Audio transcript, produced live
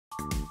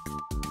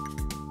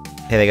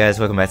Hey there guys,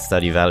 welcome back to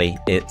Stardew Valley.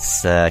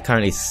 It's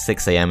currently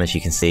 6 AM as you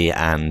can see,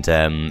 and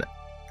I'm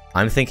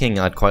thinking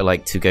I'd quite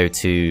like to go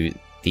to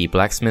the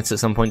blacksmiths at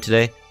some point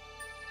today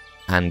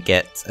and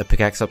get a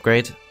pickaxe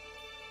upgrade,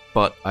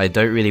 but I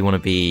don't really want to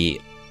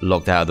be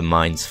locked out of the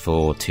mines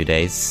for 2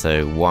 days,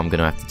 so what I'm going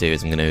to have to do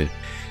is I'm going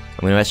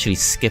to actually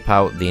skip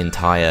out the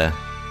entire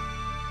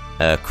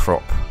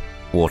crop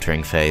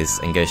watering phase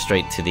and go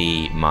straight to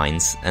the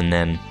mines, and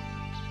then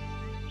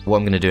what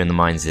I'm going to do in the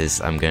mines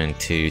is I'm going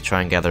to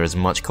try and gather as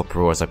much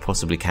copper ore as I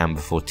possibly can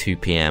before 2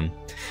 PM,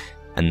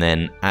 and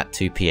then at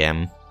 2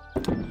 PM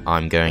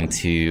I'm going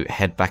to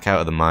head back out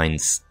of the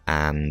mines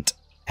and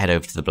head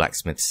over to the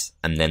blacksmiths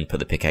and then put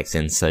the pickaxe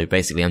in. So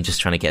basically I'm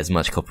just trying to get as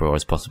much copper ore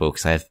as possible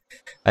because I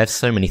have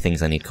so many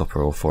things I need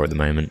copper ore for at the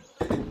moment,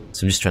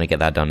 so I'm just trying to get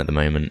that done at the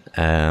moment.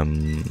 I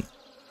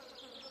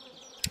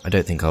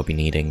don't think I'll be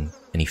needing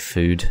any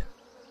food.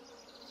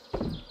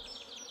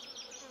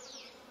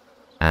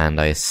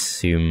 And I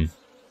assume,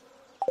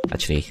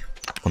 actually,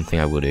 one thing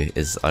I will do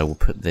is I will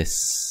put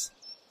this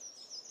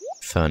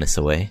furnace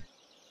away.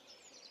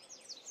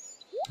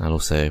 I'll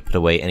also put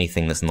away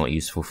anything that's not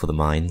useful for the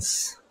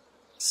mines.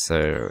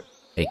 So,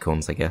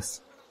 acorns, I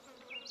guess.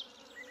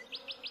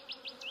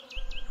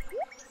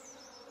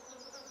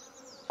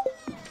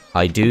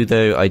 I do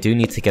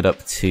need to get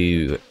up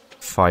to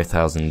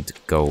 5,000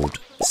 gold,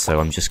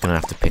 so I'm just gonna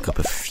have to pick up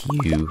a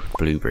few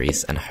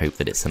blueberries and hope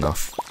that it's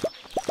enough.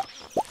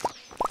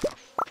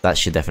 That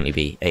should definitely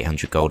be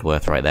 800 gold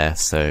worth right there,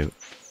 so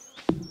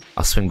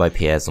I'll swing by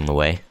Pierre's on the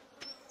way.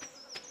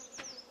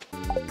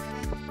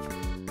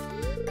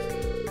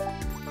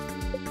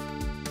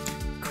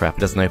 Crap, it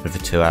doesn't open for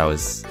 2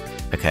 hours.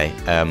 Okay,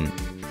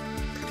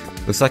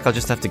 looks like I'll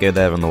just have to go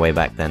there on the way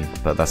back then,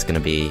 but that's going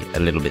to be a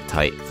little bit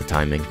tight for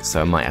timing,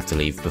 so I might have to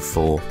leave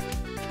before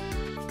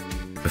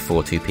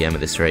 2 PM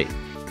at this rate.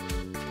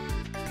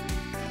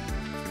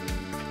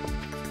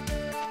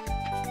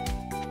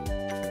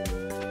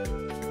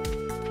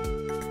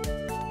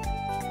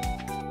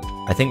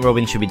 I think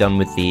Robin should be done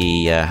with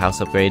the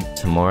house upgrade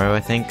tomorrow, I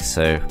think,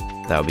 so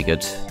that'll be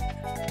good.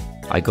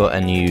 I got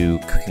a new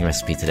cooking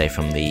recipe today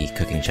from the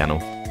cooking channel,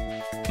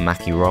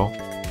 Mackie Roll.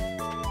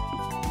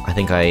 I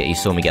think you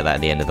saw me get that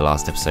at the end of the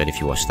last episode if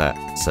you watched that,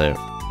 so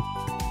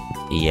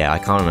yeah, I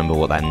can't remember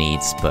what that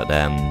needs, but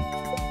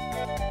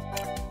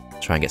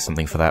try and get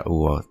something for that.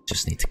 Ooh, I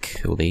just need to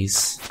kill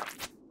these.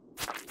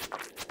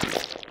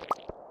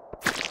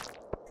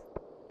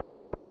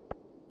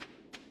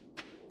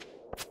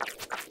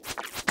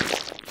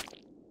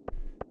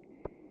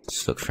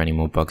 Look for any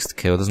more bugs to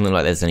kill. Doesn't look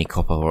like there's any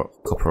copper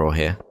ore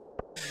here.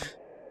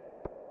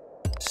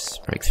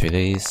 Just break through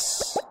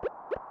these.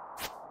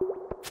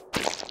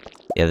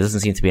 Yeah, there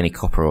doesn't seem to be any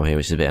copper ore here,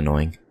 which is a bit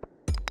annoying.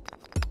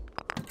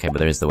 Okay, but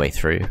there is the way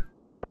through.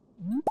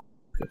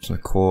 Pick up some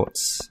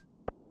quartz.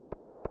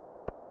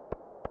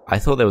 I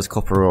thought there was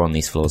copper ore on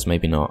these floors,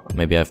 maybe not.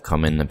 Maybe I've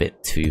come in a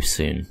bit too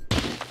soon.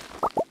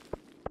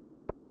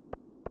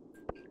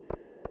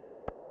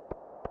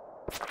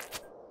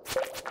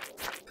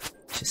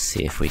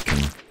 See if we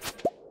can...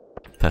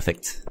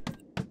 Perfect.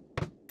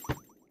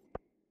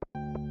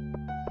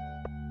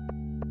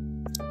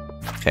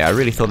 Okay, I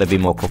really thought there'd be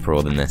more copper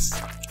ore than this.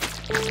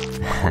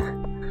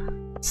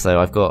 So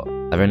I've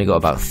only got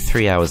about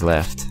 3 hours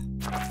left.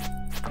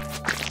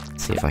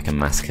 Let's see if I can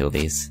mass kill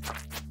these.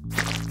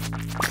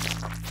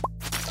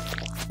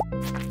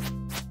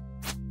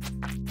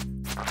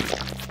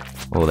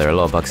 Oh, there are a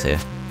lot of bugs here.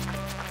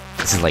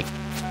 This is like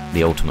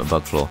the ultimate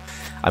bug floor.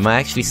 I might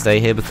actually stay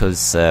here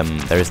because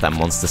there is that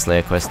monster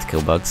slayer quest to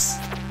kill bugs,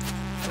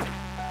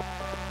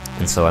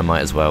 and so I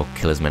might as well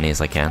kill as many as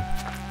I can,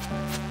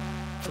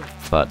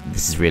 but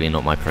this is really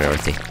not my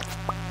priority.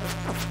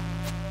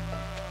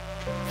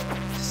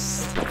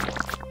 Just a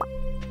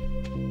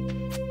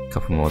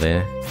couple more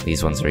there.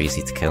 These ones are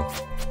easy to kill.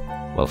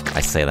 Well,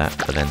 I say that,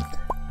 but then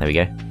there we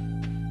go.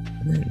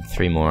 And then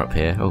 3 more up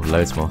here. Oh,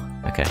 loads more.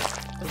 Okay.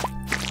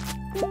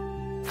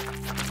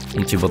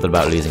 I'm not too bothered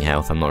about losing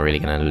health. I'm not really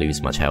going to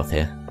lose much health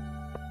here.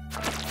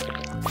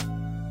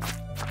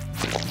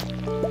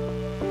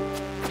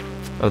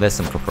 Oh, there's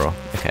some copper ore.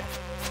 Okay.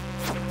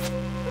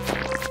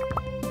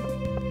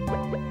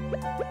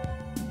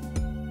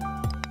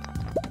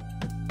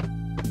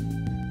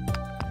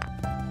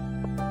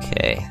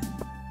 Okay.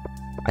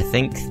 I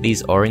think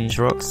these orange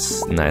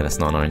rocks... No, that's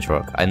not an orange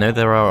rock. I know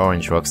there are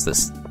orange rocks that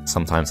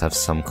sometimes have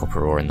some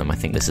copper ore in them. I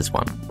think this is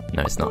one.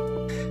 No, it's not.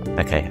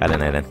 Okay, I don't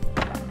know then.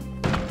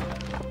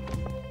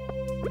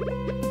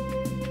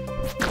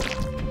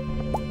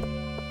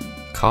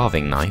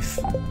 Carving knife?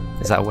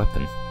 Is that a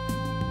weapon?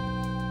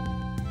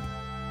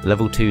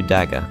 Level 2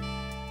 dagger.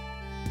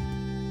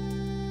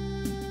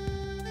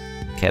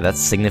 Okay, that's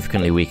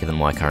significantly weaker than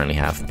what I currently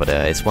have, but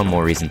it's one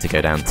more reason to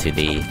go down to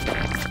the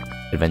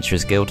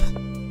Adventurers Guild.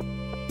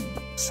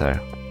 So,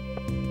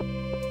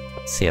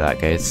 let's see how that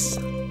goes.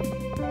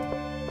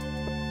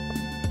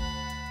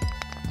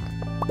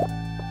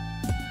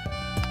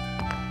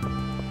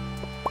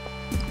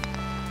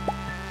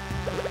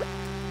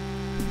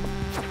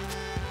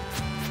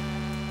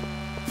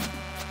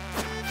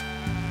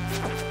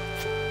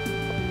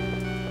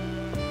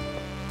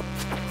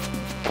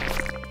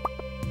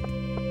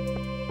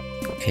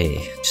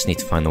 Okay, just need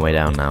to find the way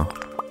down now.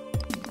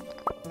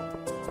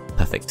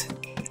 Perfect.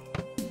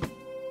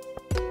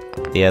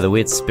 Yeah, the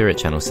weird spirit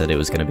channel said it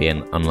was going to be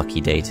an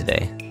unlucky day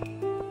today.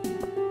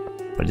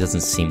 But it doesn't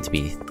seem to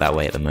be that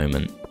way at the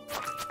moment.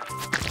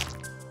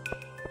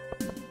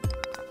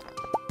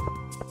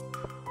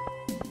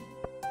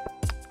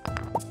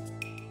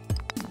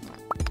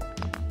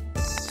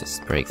 Let's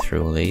just break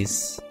through all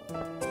these.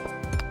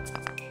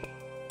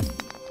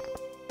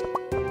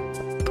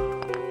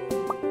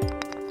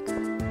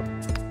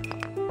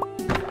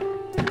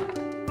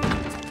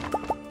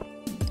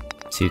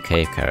 Two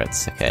cave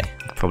carrots, okay.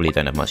 Probably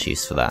don't have much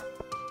use for that.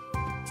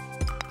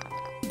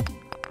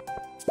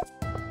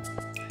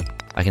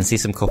 I can see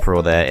some copper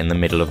ore there in the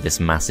middle of this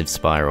massive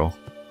spiral.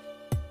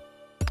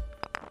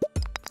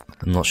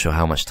 I'm not sure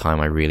how much time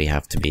I really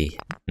have to be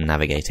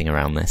navigating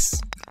around this.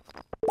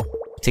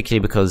 Particularly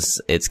because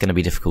it's going to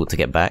be difficult to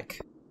get back.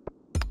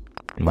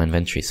 My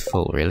inventory's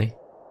full, really.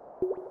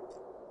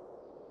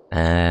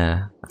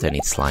 I don't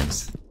need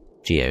slimes.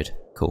 Geode.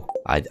 Cool.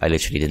 I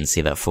literally didn't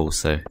see that full,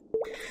 so...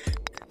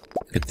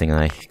 Good thing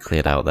I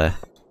cleared out there.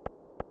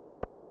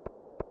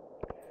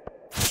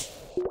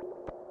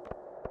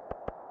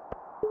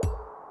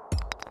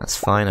 That's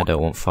fine, I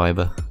don't want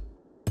fibre.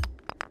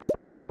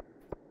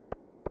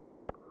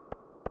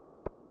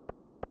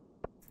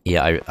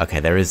 Yeah, okay,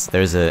 there is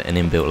an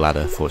inbuilt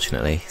ladder,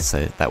 fortunately,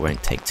 so that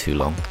won't take too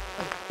long.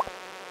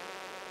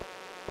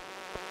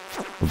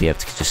 We'll be able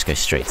to just go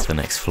straight to the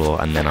next floor,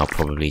 and then I'll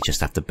probably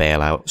just have to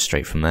bail out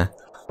straight from there.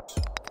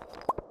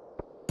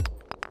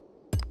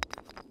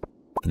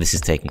 But this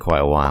is taking quite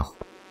a while.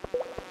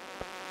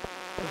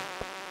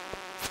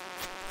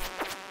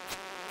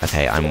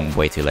 Okay, I'm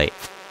way too late.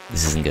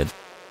 This isn't good.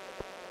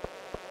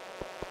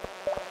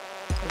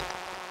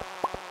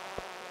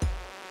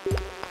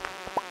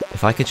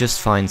 If I could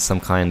just find some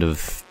kind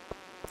of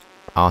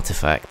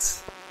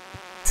artifact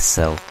to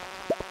sell.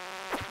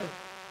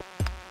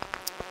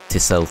 To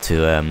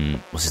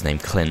what's his name,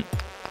 Clint,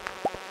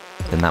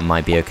 then that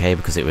might be okay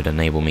because it would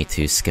enable me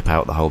to skip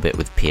out the whole bit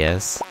with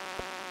Pierre's.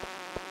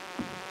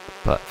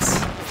 But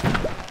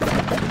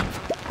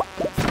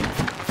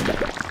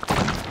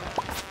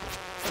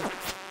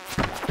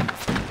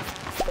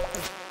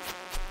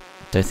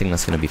don't think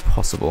that's going to be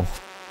possible.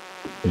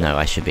 No,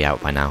 I should be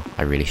out by now.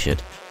 I really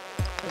should.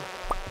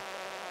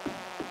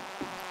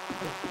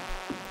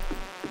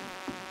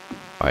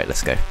 Alright,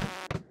 let's go.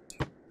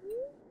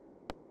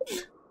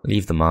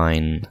 Leave the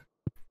mine.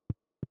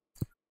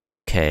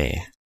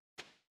 Okay.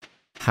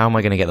 How am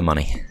I going to get the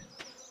money?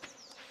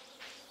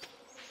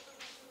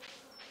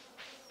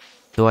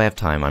 Do I have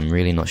time? I'm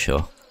really not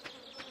sure.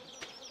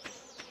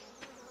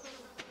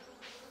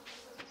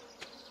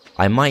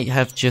 I might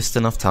have just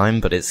enough time,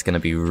 but it's going to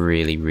be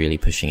really, really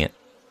pushing it.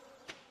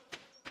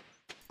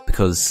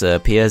 Because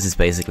Pierre's is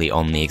basically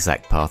on the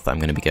exact path that I'm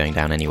going to be going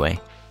down anyway.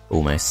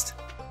 Almost.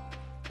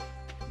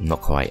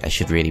 Not quite. I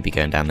should really be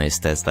going down those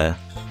stairs there.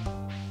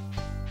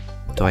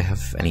 Do I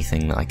have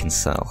anything that I can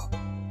sell?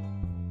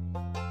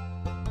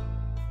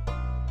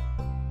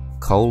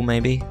 Coal,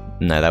 maybe?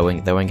 No, that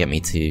won't get me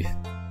to...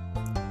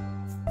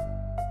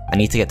 I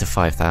need to get to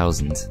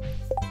 5,000.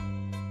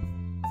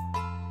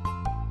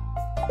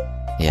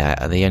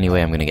 Yeah, the only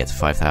way I'm going to get to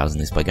 5,000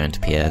 is by going to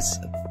Pierre's.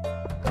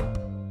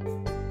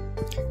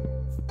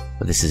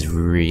 But this is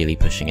really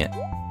pushing it.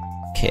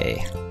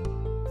 Okay.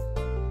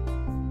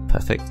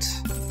 Perfect.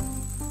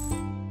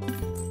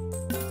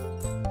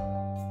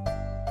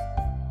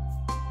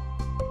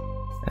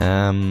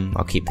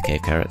 I'll keep the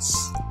cave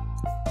carrots.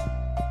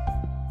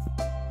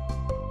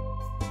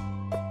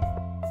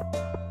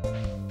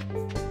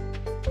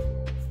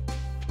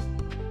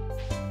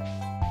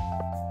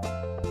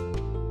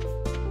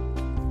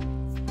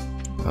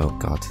 Oh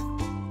god.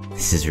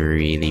 This is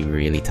really,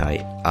 really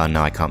tight. Oh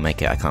no, I can't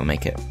make it, I can't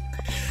make it.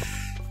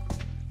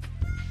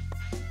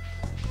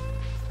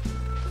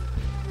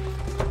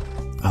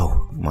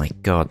 Oh my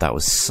god, that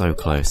was so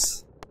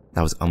close.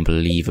 That was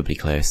unbelievably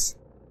close.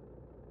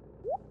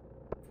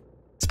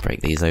 Let's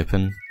break these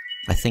open.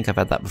 I think I've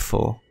had that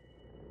before.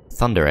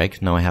 Thunder egg?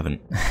 No, I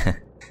haven't.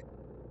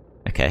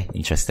 Okay,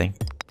 interesting.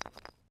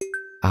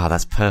 Ah,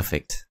 that's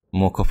perfect.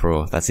 More copper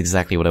ore. That's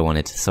exactly what I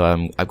wanted. So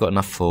I've got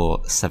enough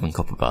for 7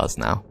 copper bars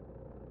now.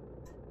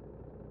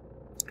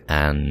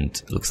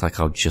 And looks like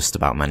I'll just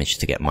about manage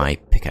to get my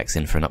pickaxe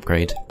in for an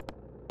upgrade.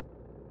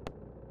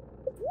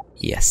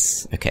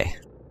 Yes, okay.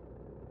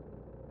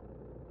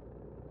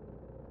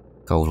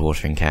 Gold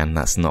watering can.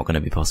 That's not going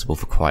to be possible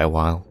for quite a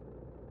while.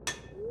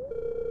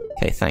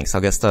 Okay, thanks. I'll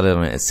get started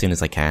on it as soon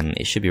as I can.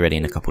 It should be ready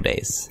in a couple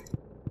days.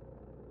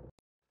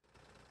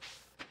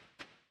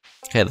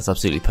 Okay, that's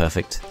absolutely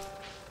perfect.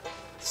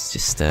 Let's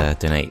just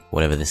donate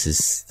whatever this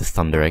is, the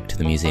thunder egg, to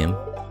the museum.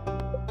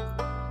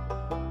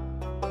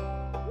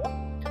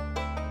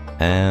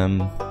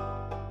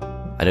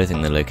 I don't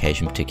think the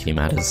location particularly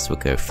matters. We'll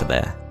go for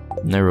there.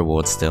 No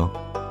reward still.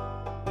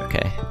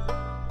 Okay.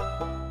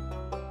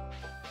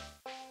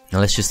 Now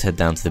let's just head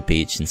down to the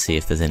beach and see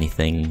if there's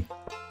anything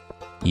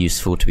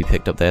useful to be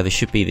picked up there. There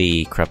should be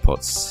the crab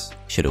pots.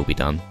 Should all be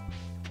done.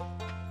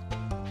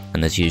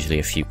 and there's usually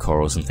a few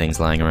corals and things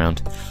lying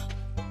around.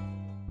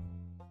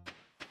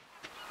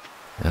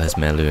 There's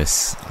Mayor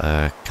Lewis.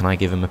 Can I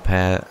give him a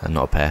pear?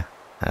 Not a pear.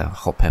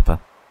 Hot pepper.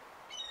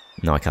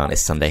 No, I can't.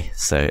 It's Sunday,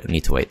 so I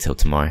need to wait till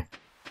tomorrow.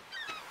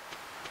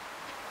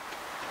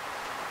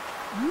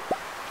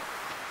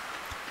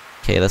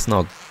 Okay, that's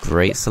not a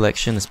great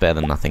selection. It's better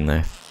than nothing,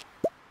 though.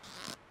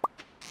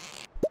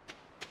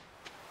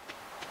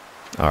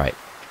 Alright.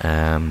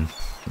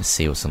 Let's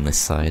see what's on this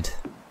side.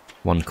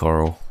 One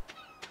coral.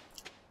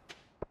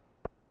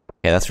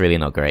 Okay, that's really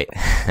not great.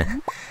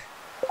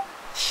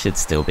 Should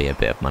still be a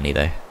bit of money,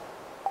 though.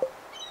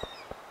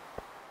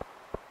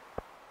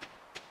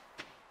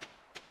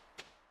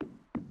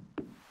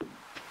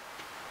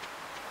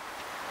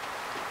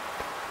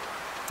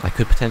 I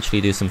could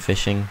potentially do some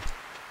fishing.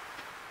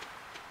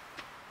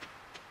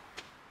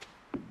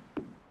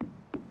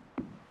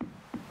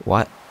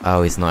 What?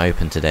 Oh, he's not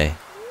open today.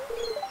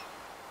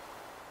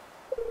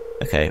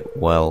 Okay,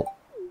 well,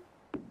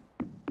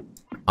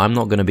 I'm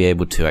not going to be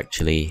able to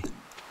actually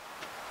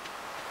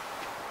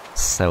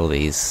sell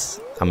these.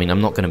 I mean,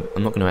 I'm not going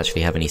to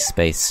actually have any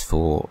space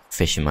for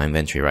fish in my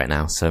inventory right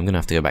now, so I'm going to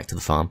have to go back to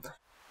the farm.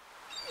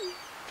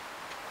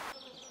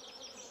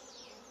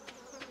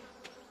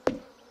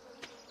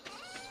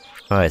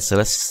 Alright, so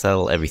let's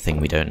sell everything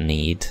we don't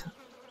need.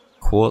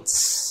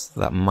 Quartz,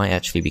 that might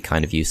actually be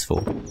kind of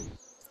useful.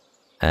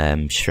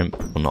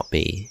 Shrimp will not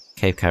be.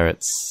 Cave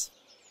carrots.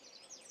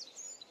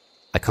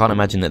 I can't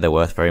imagine that they're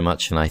worth very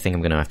much, and I think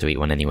I'm going to have to eat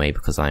one anyway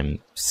because I'm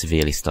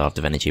severely starved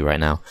of energy right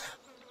now.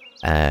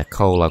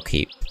 Coal I'll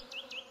keep.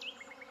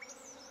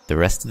 The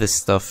rest of this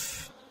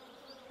stuff...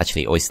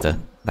 Actually, oyster,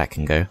 that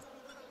can go.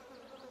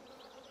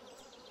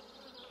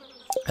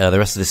 The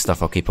rest of this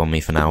stuff I'll keep on me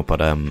for now,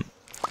 but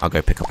I'll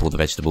go pick up all the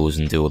vegetables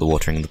and do all the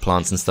watering of the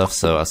plants and stuff,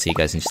 so I'll see you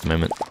guys in just a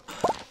moment.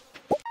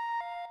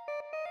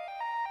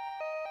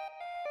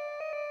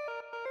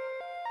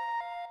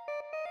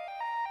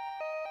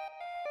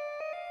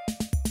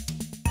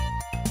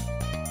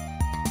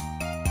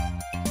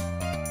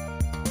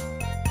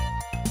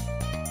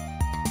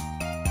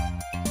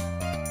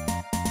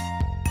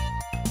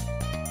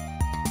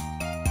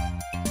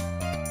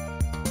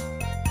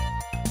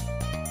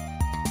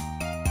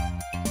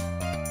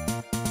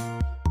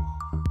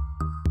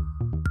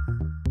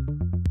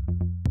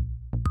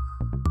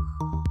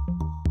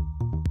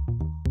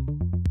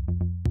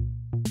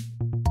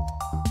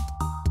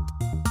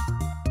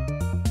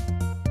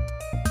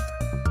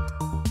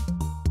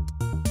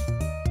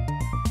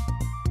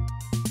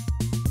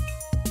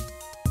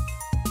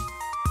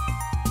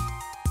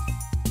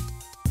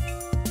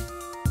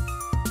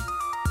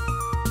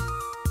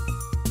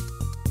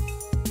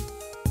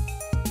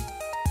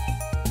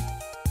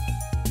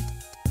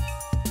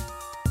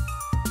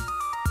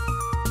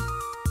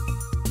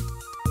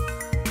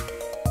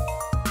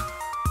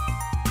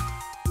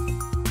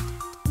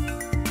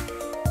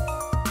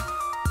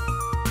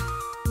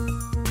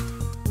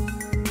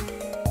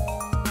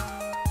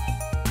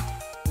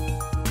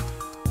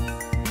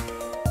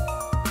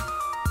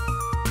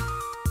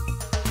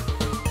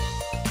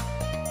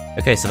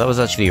 Okay, so that was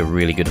actually a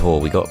really good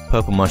haul. We got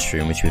purple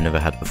mushroom, which we've never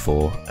had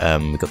before.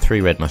 We got 3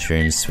 red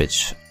mushrooms,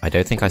 which I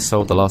don't think I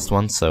sold the last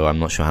one, so I'm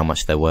not sure how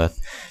much they're worth.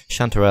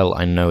 Chanterelle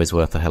I know is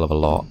worth a hell of a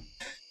lot.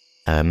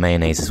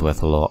 Mayonnaise is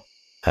worth a lot.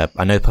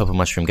 I know purple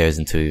mushroom goes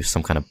into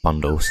some kind of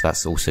bundle, so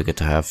that's also good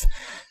to have.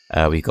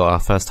 We got our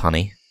first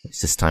honey.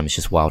 This time it's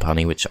just wild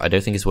honey, which I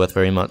don't think is worth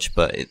very much,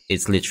 but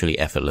it's literally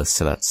effortless,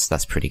 so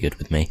that's pretty good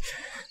with me.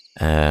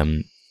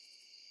 I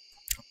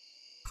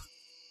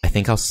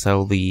think I'll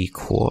sell the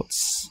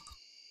quartz.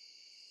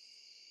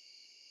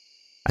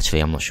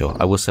 Actually, I'm not sure.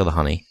 I will sell the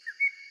honey.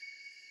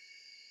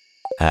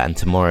 And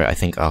tomorrow I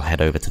think I'll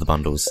head over to the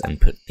bundles and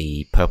put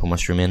the purple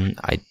mushroom in.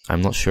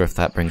 I'm not sure if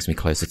that brings me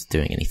closer to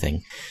doing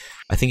anything.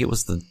 I think it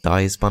was the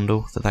dyes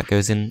bundle that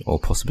goes in, or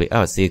possibly...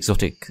 Oh, it's the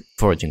Exotic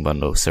Foraging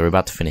Bundle, so we're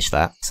about to finish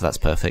that, so that's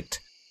perfect.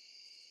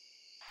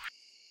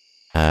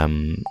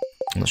 I'm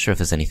not sure if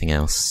there's anything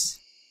else.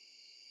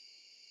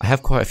 I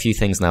have quite a few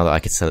things now that I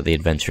could sell at the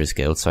Adventurers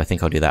Guild, so I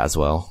think I'll do that as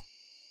well.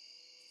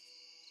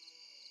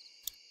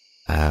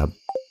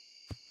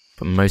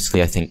 But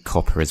mostly I think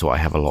copper is what I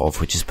have a lot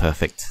of, which is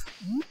perfect.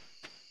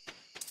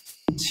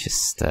 Let's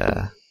just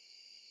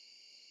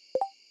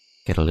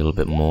get a little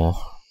bit more.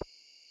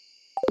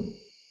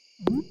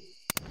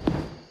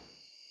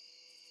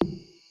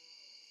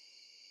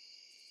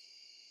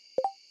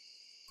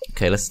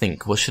 Okay, let's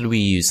think. What should we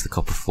use the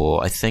copper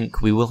for? I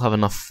think we will have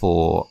enough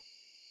for...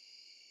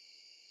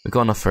 We've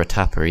got enough for a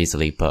tapper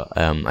easily, but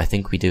I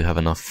think we do have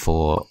enough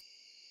for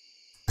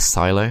a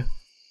silo,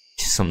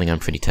 which is something I'm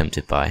pretty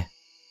tempted by.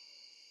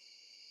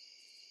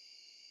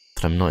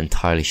 But I'm not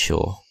entirely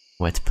sure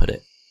where to put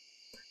it.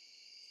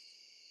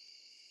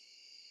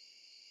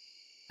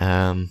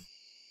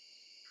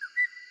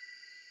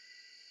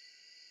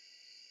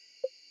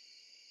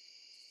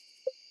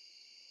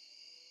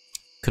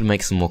 Could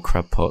make some more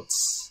crab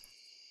pots.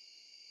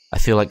 I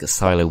feel like the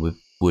silo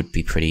would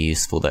be pretty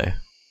useful though.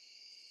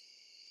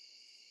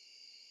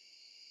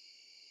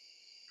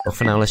 Well,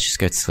 for now, let's just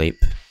go to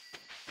sleep.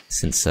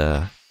 since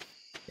it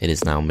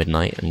is now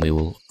midnight, and we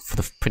will,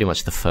 for pretty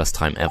much the first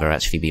time ever,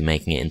 actually be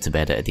making it into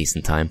bed at a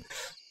decent time.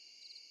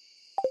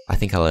 I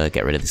think I'll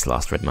get rid of this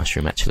last red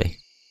mushroom, actually.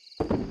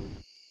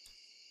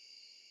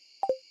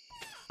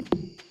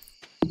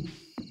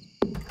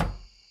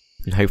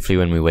 And hopefully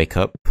when we wake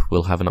up,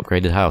 we'll have an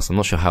upgraded house. I'm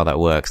not sure how that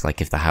works,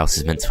 like if the house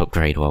is meant to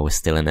upgrade while we're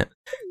still in it,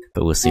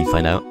 but we'll soon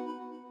find out.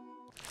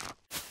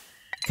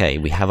 Okay,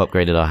 we have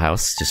upgraded our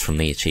house just from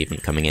the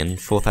achievement coming in.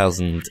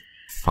 4,000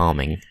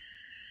 farming.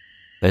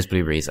 Those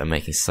blueberries are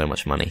making so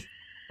much money.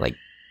 Like,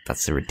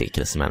 that's a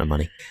ridiculous amount of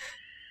money.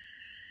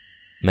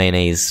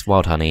 Mayonnaise,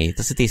 wild honey,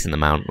 that's a decent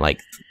amount.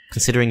 Like,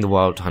 considering the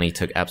wild honey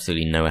took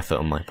absolutely no effort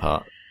on my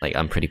part, like,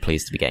 I'm pretty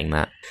pleased to be getting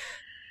that.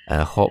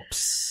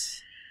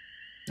 Hops,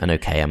 an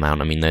okay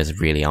amount. I mean, those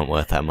really aren't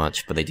worth that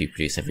much, but they do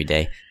produce every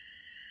day.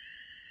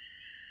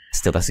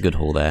 Still, that's a good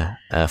haul there.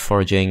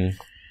 Foraging.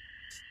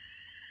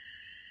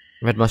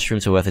 Red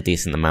mushrooms are worth a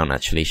decent amount,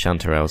 actually.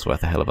 Chanterelle's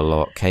worth a hell of a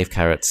lot. Cave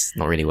carrots,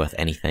 not really worth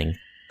anything.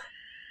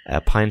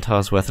 Pine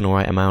tar's worth an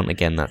alright amount.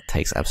 Again, that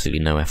takes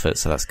absolutely no effort,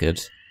 so that's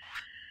good.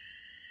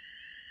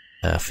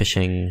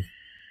 Fishing.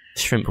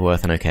 Shrimp are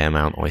worth an okay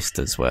amount.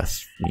 Oysters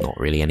worth not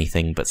really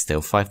anything, but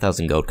still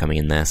 5,000 gold coming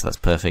in there, so that's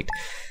perfect.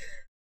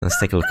 Let's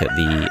take a look at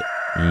the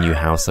new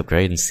house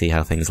upgrade and see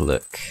how things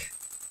look.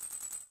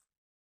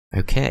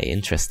 Okay,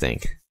 interesting.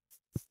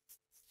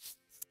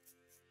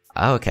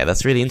 Oh, okay,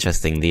 that's really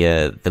interesting.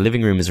 The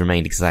living room has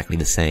remained exactly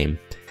the same,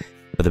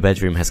 but the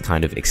bedroom has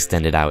kind of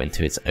extended out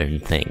into its own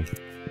thing.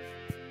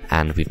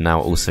 And we've now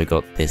also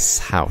got this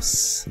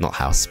house, not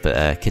house,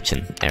 but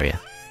kitchen area.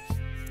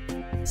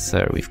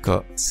 So we've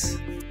got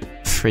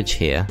fridge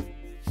here.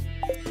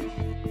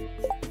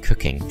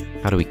 Cooking.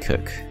 How do we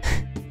cook?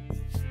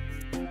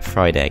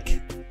 Fried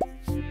egg.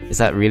 Is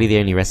that really the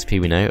only recipe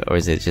we know, or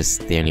is it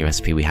just the only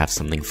recipe we have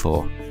something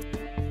for?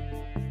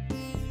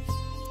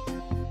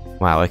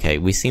 Wow, okay,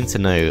 we seem to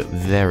know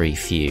very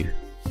few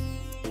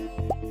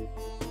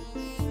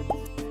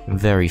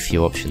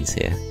options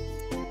here.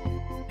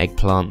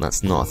 Eggplant,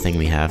 that's not a thing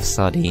we have.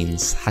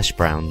 Sardines, hash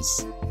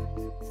browns,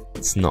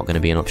 it's not going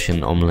to be an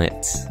option.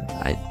 Omelette,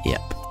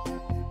 yep.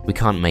 We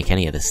can't make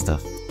any of this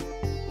stuff.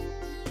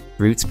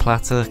 Roots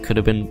platter could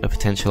have been a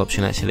potential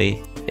option,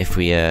 actually, if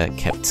we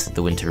kept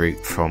the winter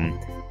root from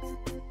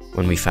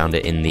when we found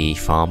it in the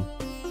farm.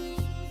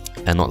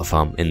 Not the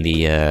farm, in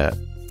the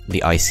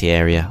icy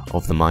area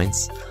of the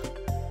mines.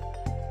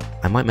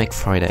 I might make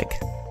fried egg,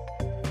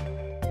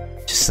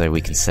 just so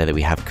we can say that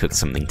we have cooked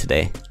something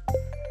today.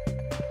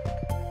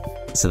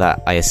 So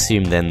that, I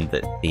assume then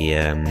that the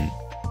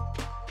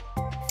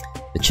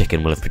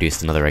chicken will have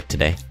produced another egg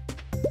today.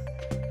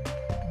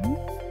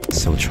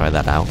 So we'll try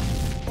that out.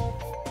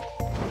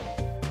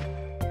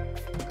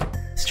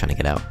 It's trying to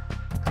get out.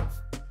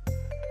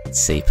 Let's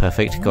see,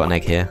 perfect, got an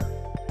egg here.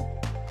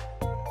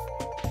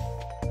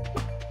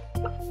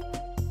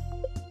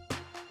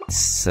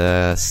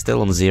 It's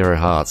still on 0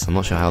 hearts. I'm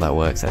not sure how that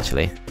works,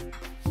 actually.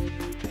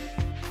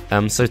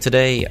 So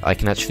today I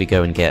can actually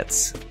go and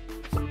get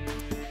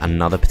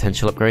another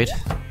potential upgrade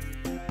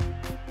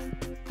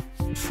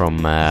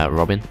from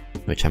Robin,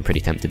 which I'm pretty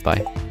tempted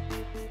by.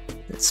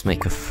 Let's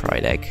make a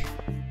fried egg.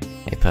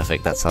 Okay,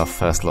 perfect. That's our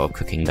first lot of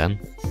cooking done.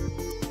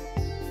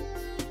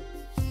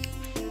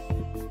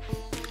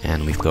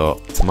 And we've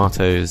got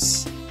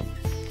tomatoes,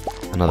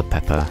 another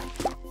pepper.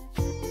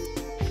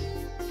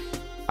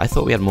 I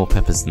thought we had more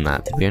peppers than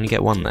that. Did we only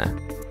get one there?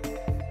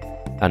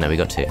 Oh no, we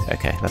got 2.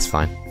 Okay, that's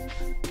fine.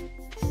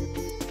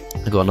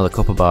 I've got another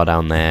copper bar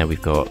down there.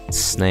 We've got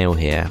snail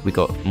here. We've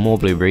got more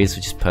blueberries,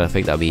 which is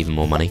perfect. That'll be even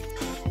more money.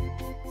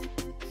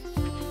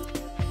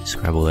 Just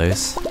grab all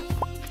those.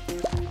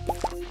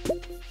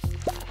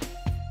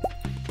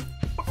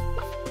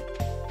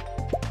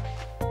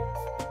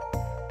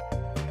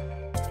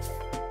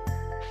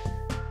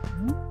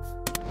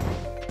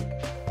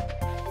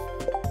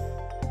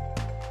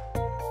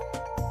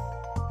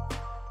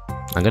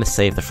 I'm going to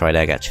save the fried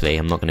egg, actually.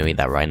 I'm not going to eat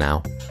that right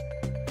now.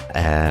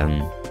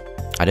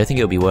 I don't think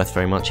it'll be worth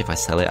very much if I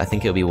sell it. I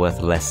think it'll be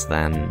worth less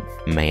than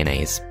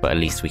mayonnaise, but at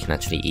least we can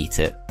actually eat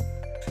it.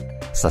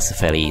 So that's a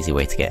fairly easy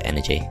way to get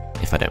energy,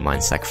 if I don't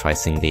mind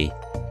sacrificing the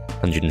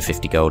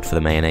 150 gold for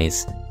the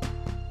mayonnaise.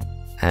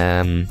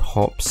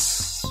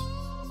 Hops.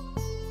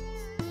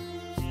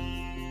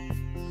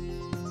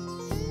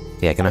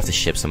 Yeah, gonna have to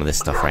ship some of this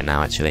stuff right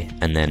now, actually.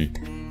 And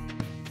then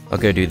I'll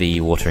go do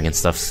the watering and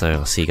stuff, so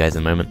I'll see you guys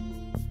in a moment.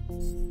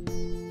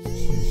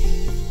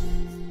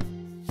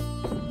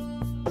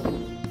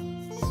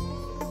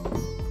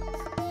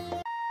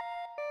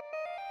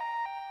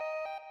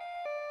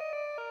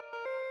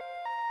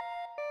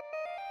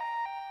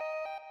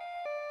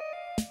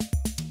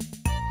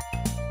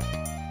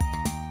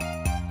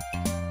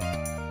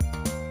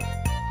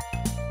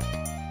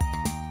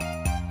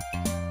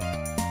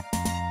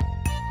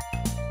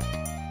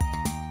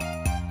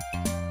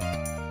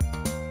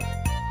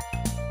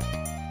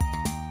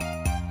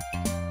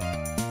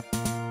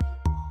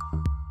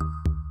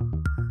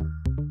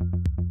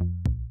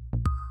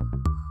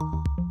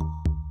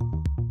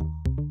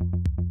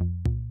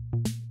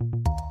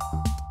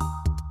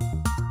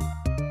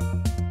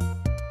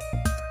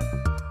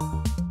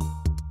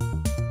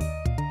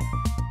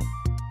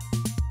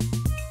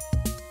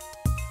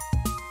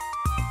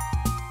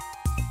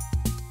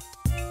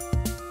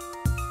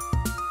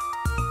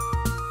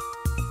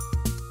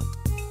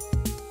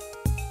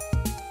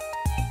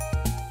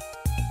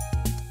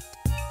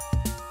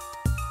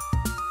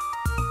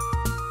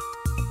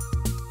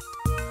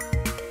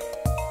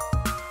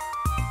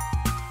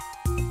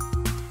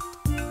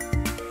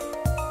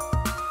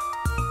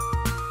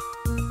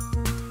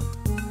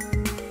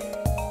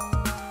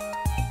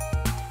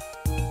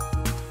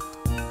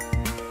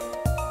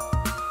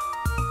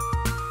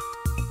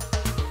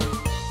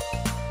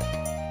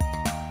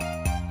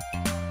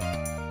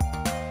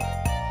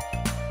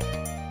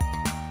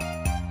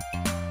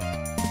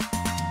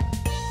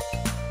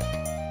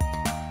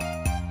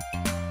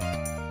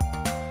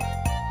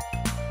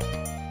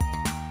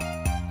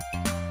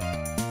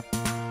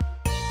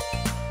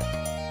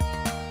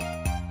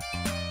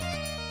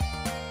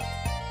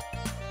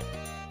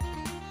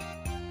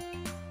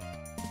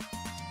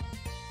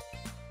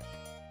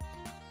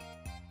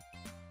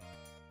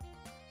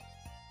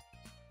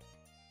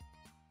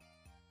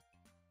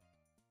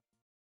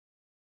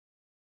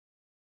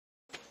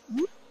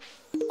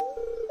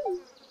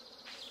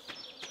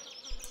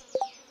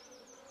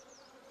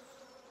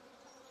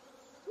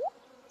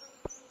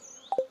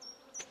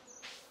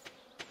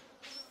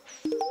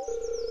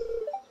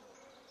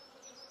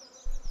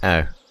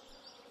 Oh.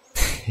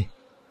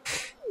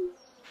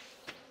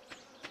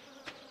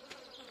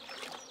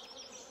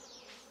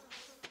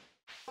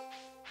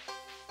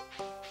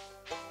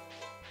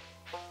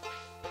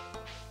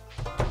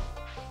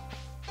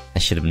 I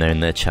should have known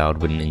that a child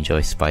wouldn't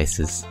enjoy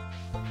spices.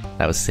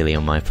 That was silly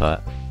on my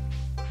part.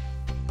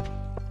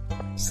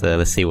 So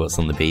let's see what's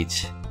on the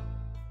beach.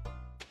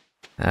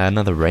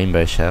 Another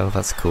rainbow shell,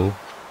 that's cool.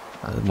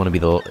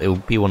 It'll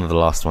be one of the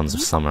last ones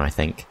of summer, I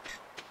think.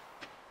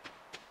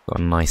 Got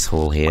a nice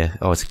haul here.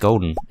 Oh, it's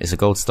a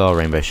gold star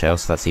rainbow shell,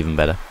 so that's even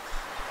better.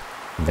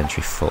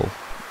 Inventory full.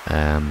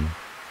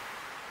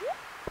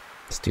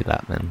 Let's do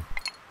that then.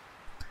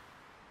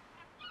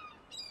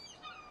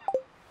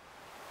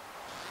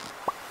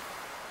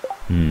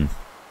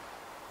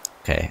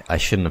 Okay, I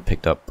shouldn't have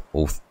picked up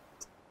all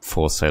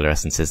 4 solar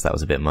essences, that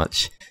was a bit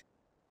much.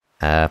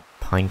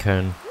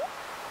 Pinecone.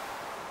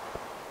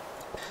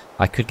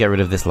 I could get rid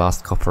of this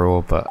last copper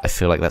ore, but I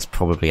feel like that's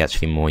probably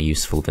actually more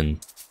useful than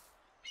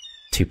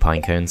 2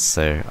 pinecones,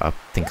 so I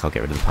think I'll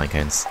get rid of the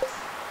pinecones.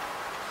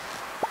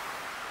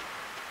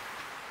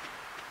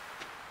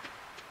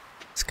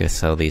 Let's go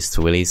sell these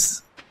to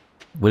Willie's.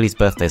 Willie's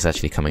birthday is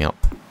actually coming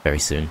up very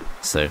soon,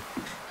 so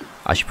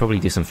I should probably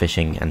do some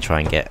fishing and try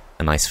and get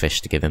a nice fish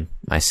to give him.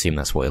 I assume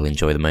that's what he'll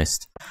enjoy the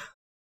most.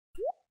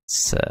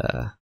 Let's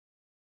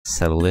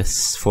sell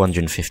this.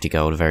 450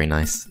 gold, very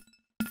nice.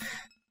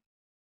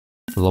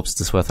 The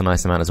lobster's worth a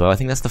nice amount as well. I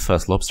think that's the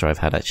first lobster I've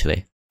had,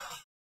 actually.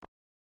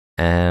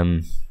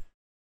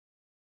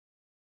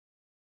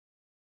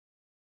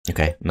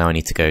 Okay, now I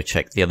need to go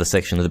check the other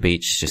section of the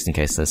beach, just in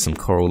case there's some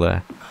coral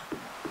there.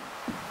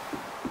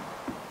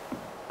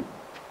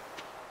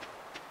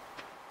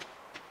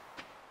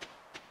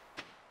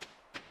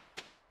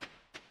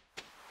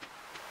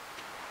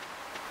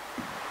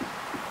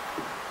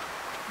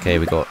 Okay,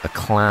 we got a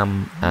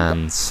clam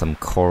and some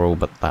coral,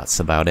 but that's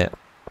about it.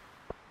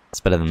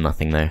 It's better than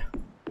nothing, though.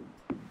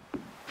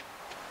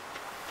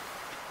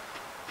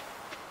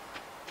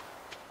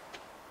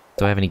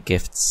 Do I have any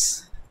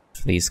gifts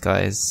for these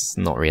guys?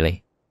 Not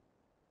really.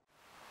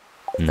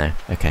 No,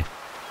 okay.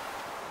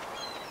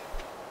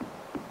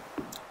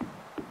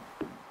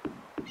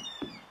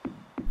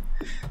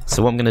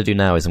 So what I'm going to do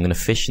now is I'm going to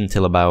fish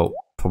until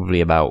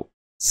probably about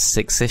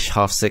 6-ish,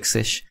 half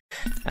 6-ish,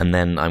 and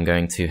then I'm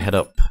going to head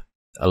up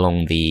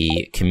along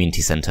the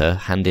community centre,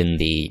 hand in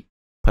the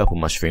purple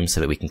mushroom so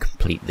that we can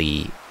complete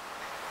the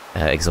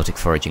Exotic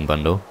Foraging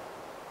Bundle,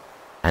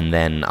 and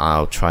then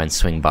I'll try and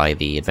swing by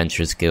the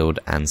Adventurers Guild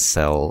and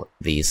sell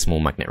the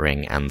small magnet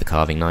ring and the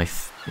carving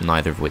knife,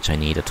 neither of which I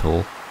need at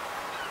all.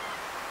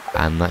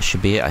 And that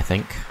should be it, I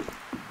think.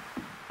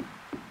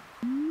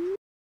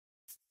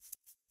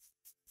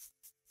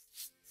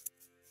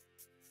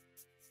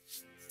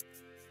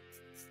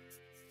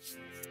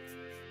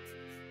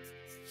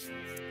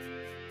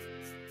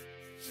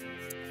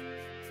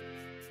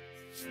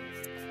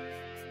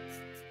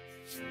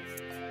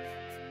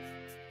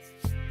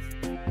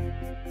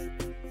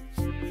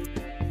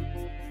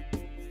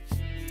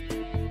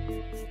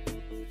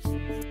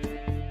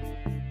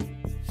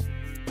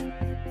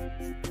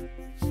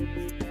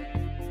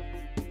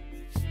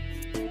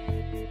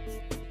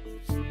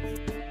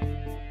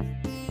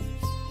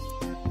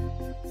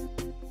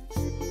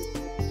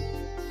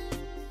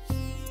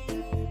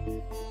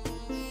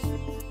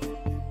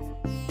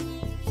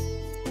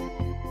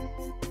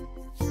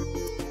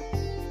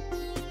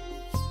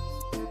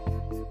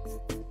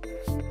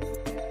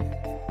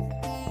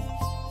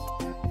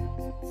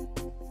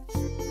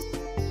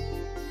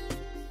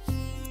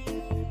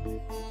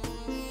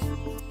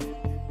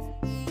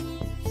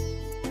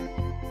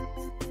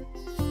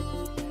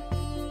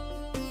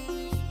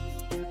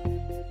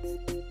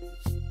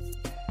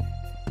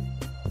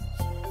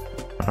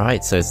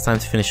 Alright, so it's time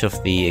to finish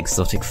off the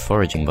Exotic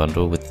Foraging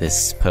Bundle with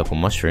this purple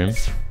mushroom,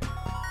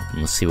 and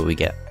we'll see what we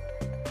get.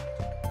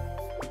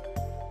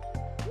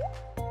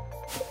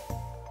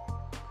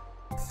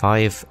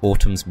 5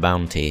 Autumn's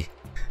Bounty,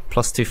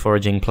 +2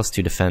 foraging,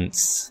 +2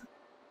 defense,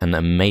 an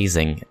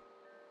amazing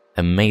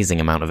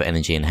amount of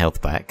energy and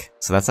health back,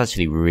 so that's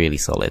actually really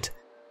solid.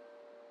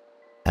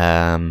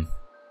 Yeah,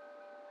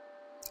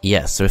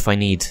 so if I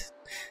need...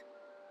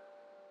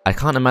 I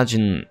can't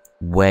imagine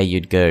where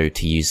you'd go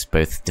to use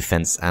both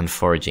defense and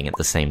foraging at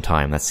the same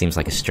time. That seems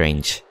like a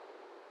strange...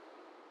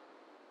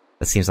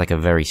 That seems like a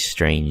very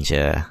strange,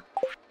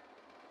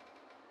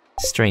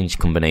 strange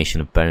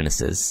combination of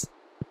bonuses.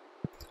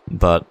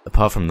 But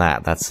apart from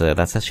that, that's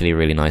actually a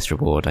really nice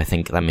reward. I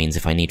think that means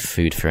if I need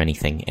food for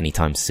anything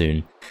anytime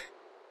soon,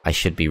 I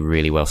should be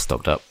really well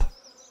stocked up.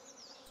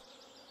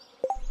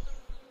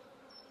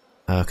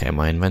 Okay,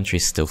 my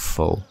inventory's still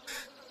full.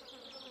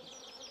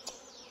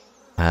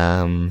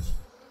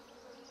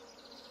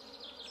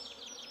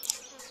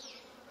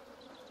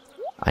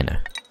 I know.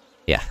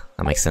 Yeah,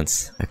 that makes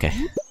sense. Okay.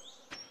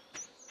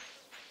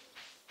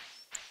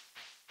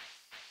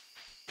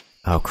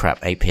 Oh crap,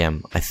 8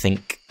 PM. I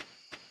think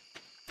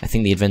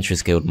the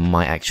Adventurers Guild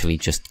might actually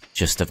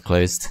just have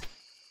closed.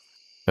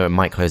 Or it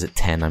might close at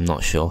 10, I'm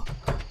not sure.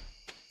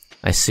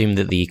 I assume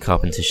that the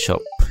Carpenter's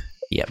shop...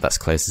 Yep, that's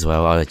closed as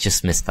well. Oh, I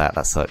just missed that,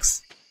 that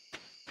sucks.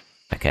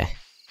 Okay.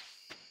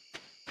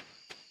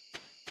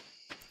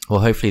 Well,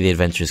 hopefully the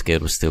Adventurers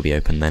Guild will still be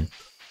open then.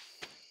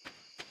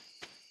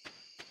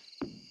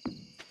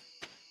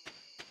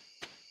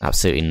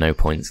 Absolutely no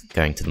point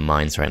going to the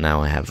mines right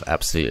now. I have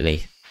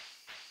absolutely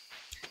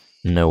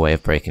no way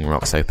of breaking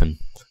rocks open.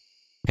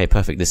 Okay,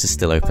 perfect. This is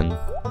still open.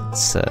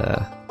 It's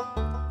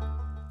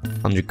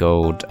 100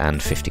 gold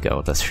and 50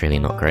 gold. That's really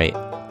not great.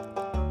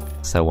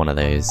 So one of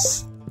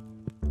those.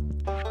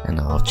 And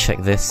I'll check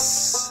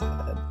this.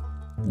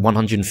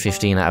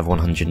 115 out of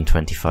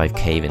 125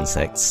 cave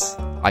insects.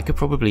 I could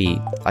probably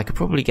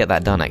get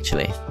that done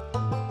actually.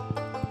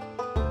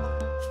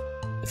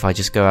 If I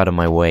just go out of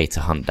my way to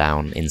hunt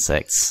down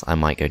insects, I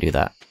might go do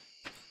that.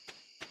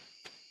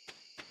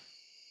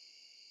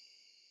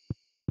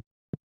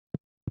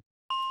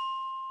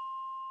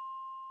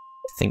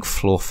 I think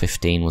floor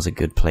 15 was a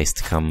good place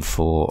to come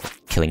for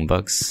killing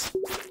bugs.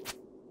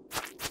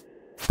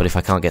 But if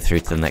I can't get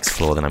through to the next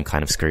floor, then I'm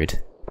kind of screwed.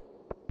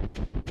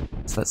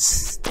 So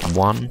that's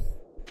 1.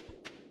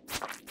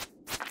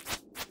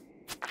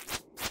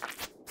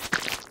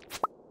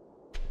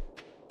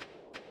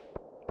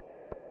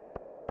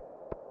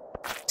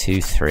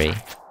 Two, 3.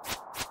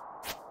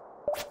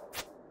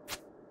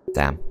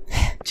 Damn,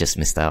 just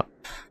missed out.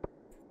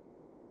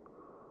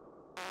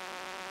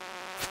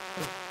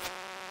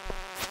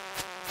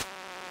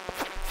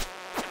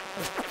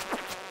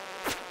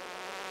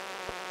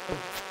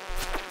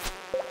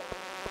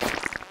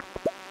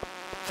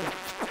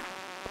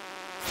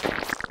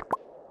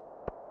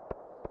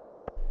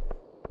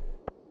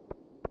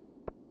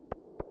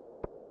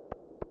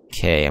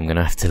 Okay, I'm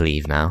gonna have to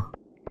leave now.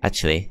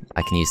 Actually,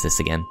 I can use this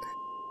again.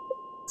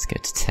 Let's go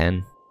to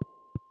 10.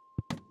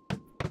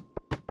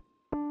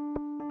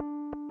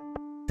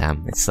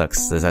 Damn, it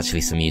sucks. There's actually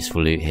some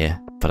useful loot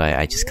here, but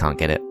I just can't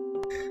get it.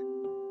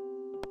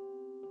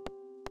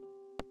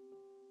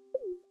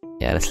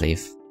 Yeah, let's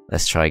leave.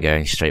 Let's try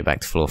going straight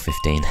back to floor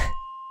 15.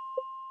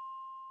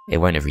 It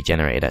won't have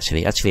regenerated,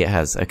 actually. Actually, it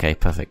has. Okay,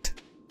 perfect.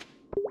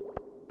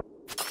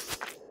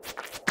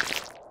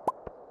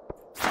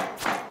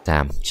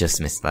 Damn,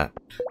 just missed that.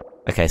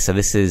 Okay, so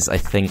this is, I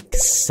think,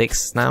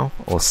 6 now?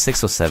 Or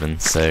 6 or 7,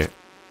 so...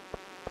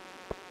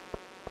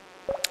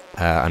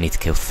 I need to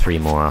kill 3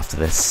 more after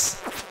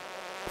this.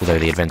 Although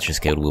the Adventurers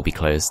Guild will be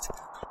closed.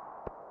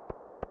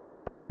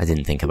 I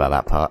didn't think about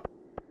that part.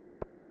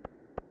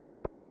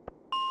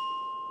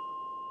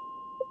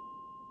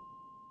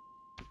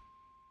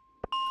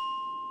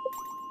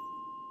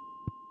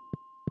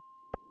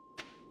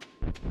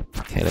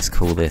 Okay, let's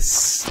call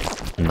this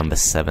number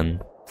 7.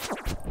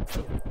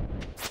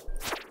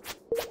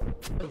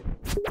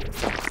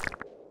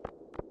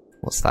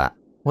 What's that?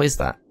 What is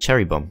that?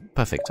 Cherry bomb.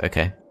 Perfect,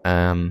 okay.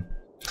 Get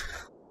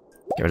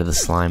rid of the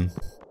slime.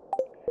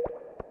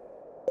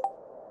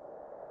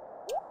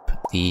 Put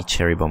the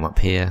cherry bomb up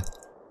here.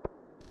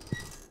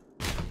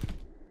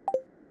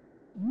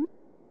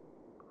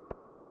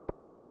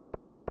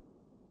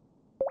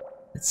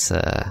 Let's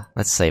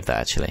save that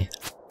actually.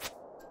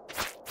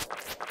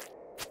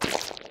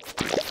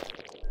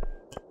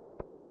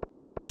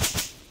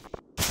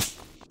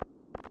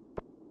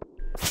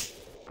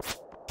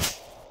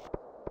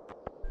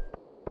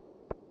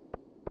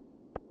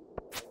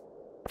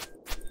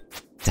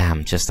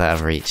 Damn, just out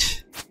of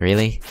reach.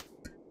 Really?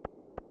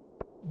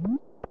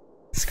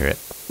 Screw it.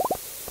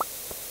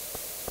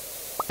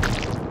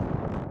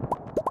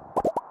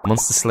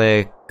 Monster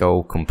Slayer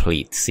goal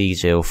complete. See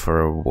Jill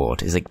for a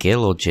reward. Is it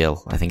Gil or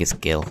Jill? I think it's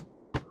Gil.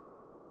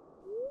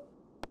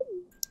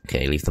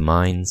 Okay, leave the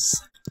mines.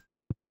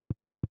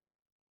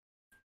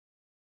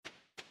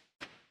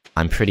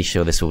 I'm pretty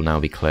sure this will now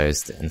be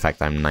closed. In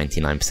fact, I'm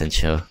 99%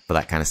 sure, but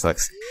that kind of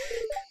sucks.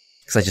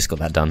 Because I just got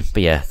that done.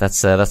 But yeah,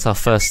 that's our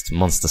first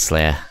Monster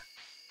Slayer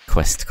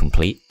quest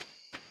complete.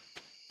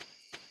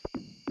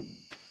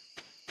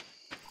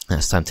 Now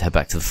it's time to head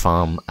back to the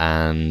farm,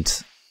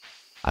 and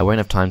I won't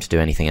have time to do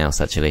anything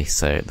else actually,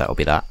 so that'll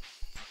be that.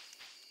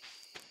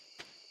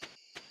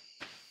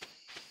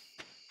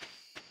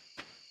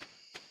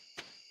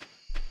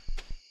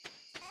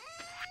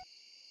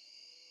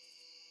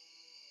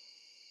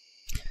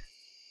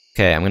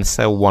 Okay, I'm going to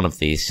sell one of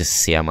these just to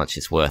see how much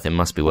it's worth. It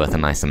must be worth a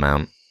nice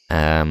amount.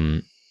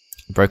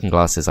 Broken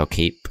glasses I'll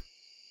keep.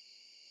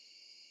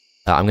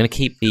 I'm going to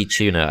keep the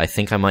tuna. I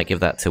think I might give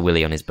that to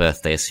Willy on his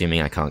birthday,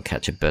 assuming I can't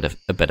catch a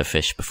better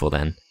fish before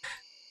then.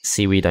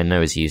 Seaweed I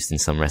know is used in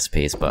some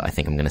recipes, but I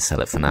think I'm going to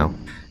sell it for now.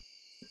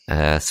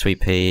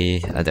 Sweet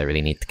pea, I don't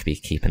really need to be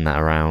keeping that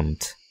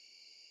around.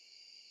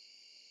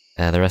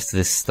 The rest of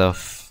this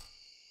stuff...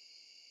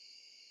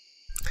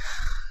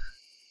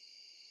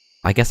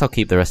 I guess I'll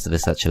keep the rest of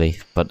this actually,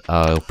 but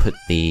I'll put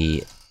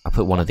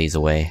one of these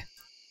away.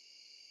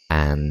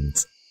 And...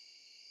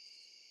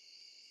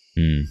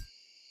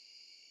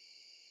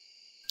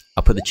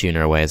 I'll put the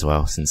tuner away as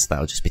well, since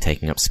that'll just be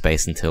taking up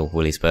space until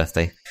Willie's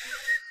birthday.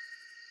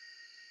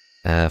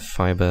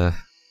 Fiber,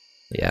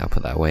 yeah, I'll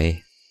put that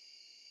away.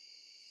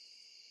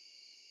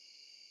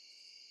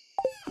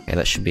 Okay,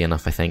 that should be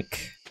enough, I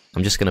think.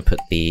 I'm just gonna put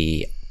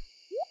the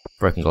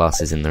broken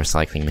glasses in the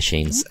recycling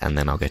machines, and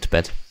then I'll go to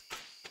bed.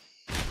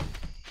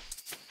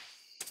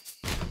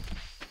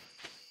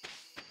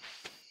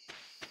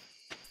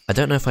 I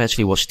don't know if I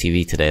actually watched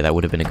TV today. That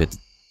would have been a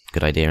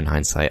good idea in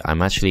hindsight.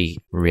 I'm actually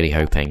really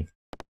hoping.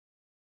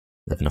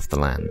 Living off the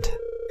land.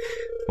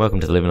 Welcome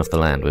to the Living Off the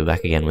Land. We're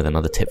back again with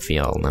another tip for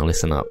y'all. Now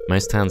listen up.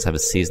 Most towns have a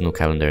seasonal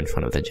calendar in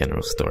front of their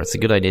general store. It's a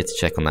good idea to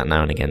check on that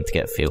now and again to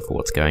get a feel for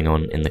what's going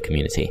on in the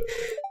community.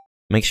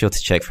 Make sure to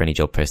check for any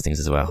job postings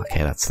as well.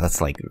 Okay,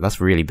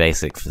 that's really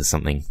basic for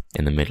something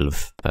in the middle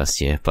of first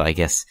year, but I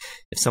guess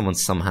if someone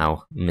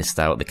somehow missed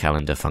out the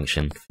calendar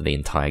function for the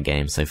entire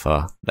game so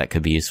far, that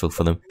could be useful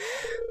for them.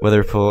 Weather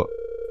report.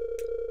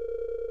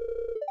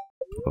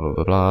 Blah, blah,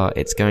 blah, blah.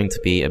 It's going to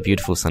be a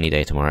beautiful sunny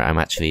day tomorrow. I'm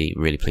actually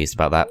really pleased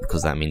about that,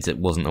 because that means it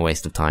wasn't a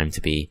waste of time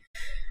to be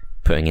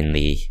putting in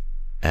the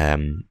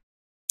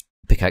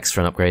pickaxe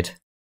for an upgrade.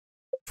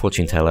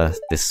 Fortune teller,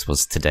 this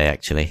was today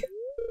actually.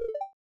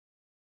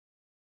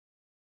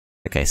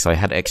 Okay, so I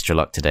had extra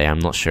luck today. I'm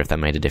not sure if that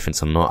made a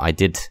difference or not. I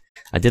did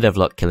have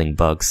luck killing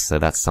bugs, so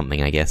that's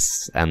something, I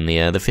guess. And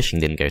the fishing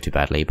didn't go too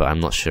badly, but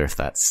I'm not sure if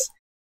that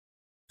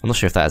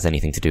has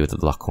anything to do with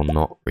the luck or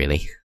not,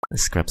 really.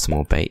 Let's grab some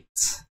more bait.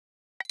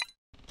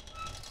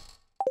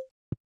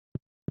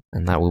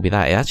 And that will be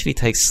that. It actually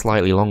takes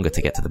slightly longer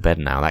to get to the bed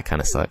now. That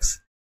kind of sucks.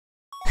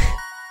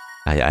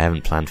 I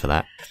haven't planned for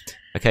that.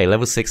 Okay,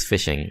 level 6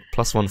 fishing.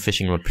 +1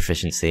 fishing rod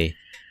proficiency.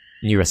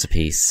 New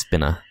recipe,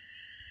 spinner.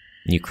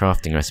 New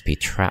crafting recipe,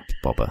 trap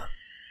bobber.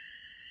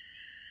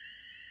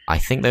 I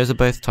think those are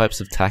both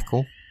types of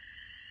tackle,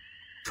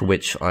 for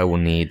which I will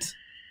need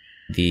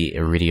the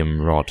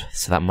iridium rod,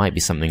 so that might be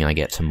something I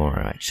get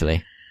tomorrow,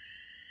 actually.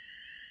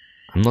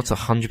 I'm not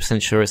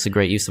 100% sure it's a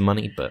great use of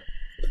money, but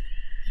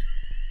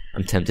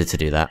I'm tempted to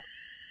do that.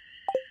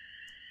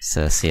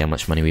 So, see how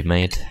much money we've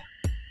made.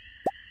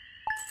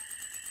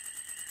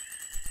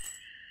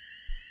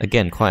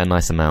 Again, quite a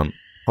nice amount.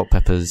 Hot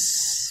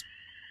peppers,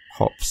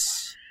 hops.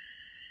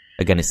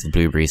 Again, it's the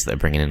blueberries that are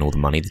bringing in all the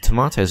money. The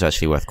tomatoes are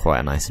actually worth quite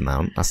a nice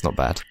amount. That's not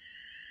bad.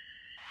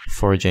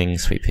 Foraging,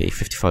 sweet pea,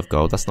 55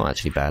 gold. That's not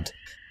actually bad.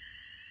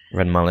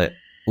 Red mullet.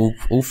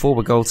 All 4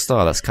 were gold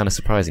star. That's kind of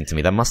surprising to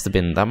me. That must have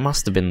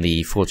been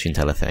the fortune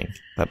teller thing.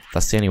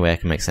 That's the only way I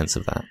can make sense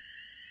of that.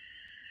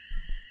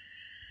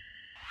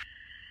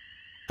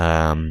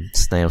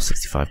 Snail,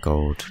 65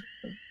 gold.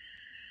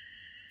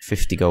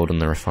 50 gold on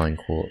the refined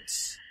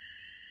quartz.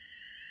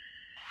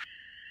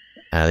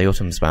 The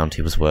Autumn's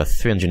Bounty was worth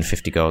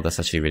 350 gold, that's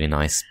actually really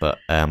nice, but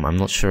I'm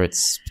not sure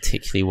it's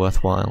particularly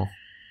worthwhile.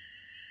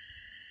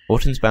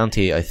 Autumn's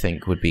Bounty, I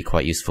think, would be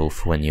quite useful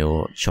for when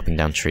you're chopping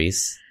down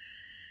trees,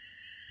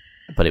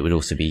 but it would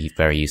also be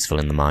very useful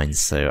in the mines,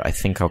 so I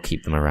think I'll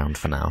keep them around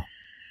for now.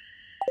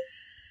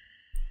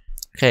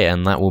 Okay,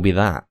 and that will be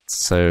that.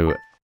 So,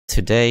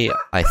 today,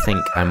 I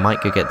think I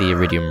might go get the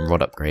iridium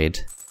rod upgrade,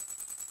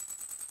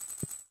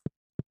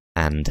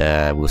 and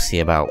we'll see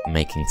about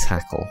making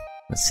tackle.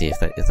 Let's see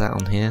if is that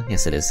on here?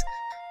 Yes, it is.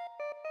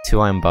 2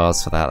 iron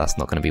bars for that. That's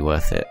not going to be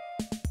worth it.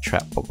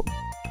 Trap bobber.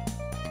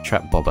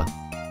 Trap bobber.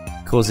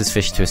 Causes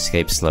fish to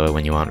escape slower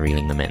when you aren't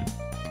reeling them in.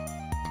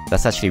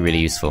 That's actually really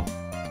useful.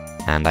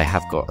 And I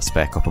have got a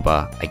spare copper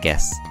bar, I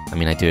guess. I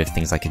mean, I do have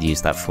things I could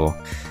use that for.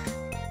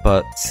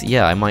 But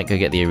yeah, I might go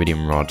get the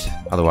iridium rod.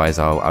 Otherwise,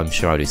 I'm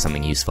sure I'll do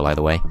something useful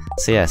either way.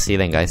 So yeah, see you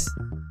then, guys.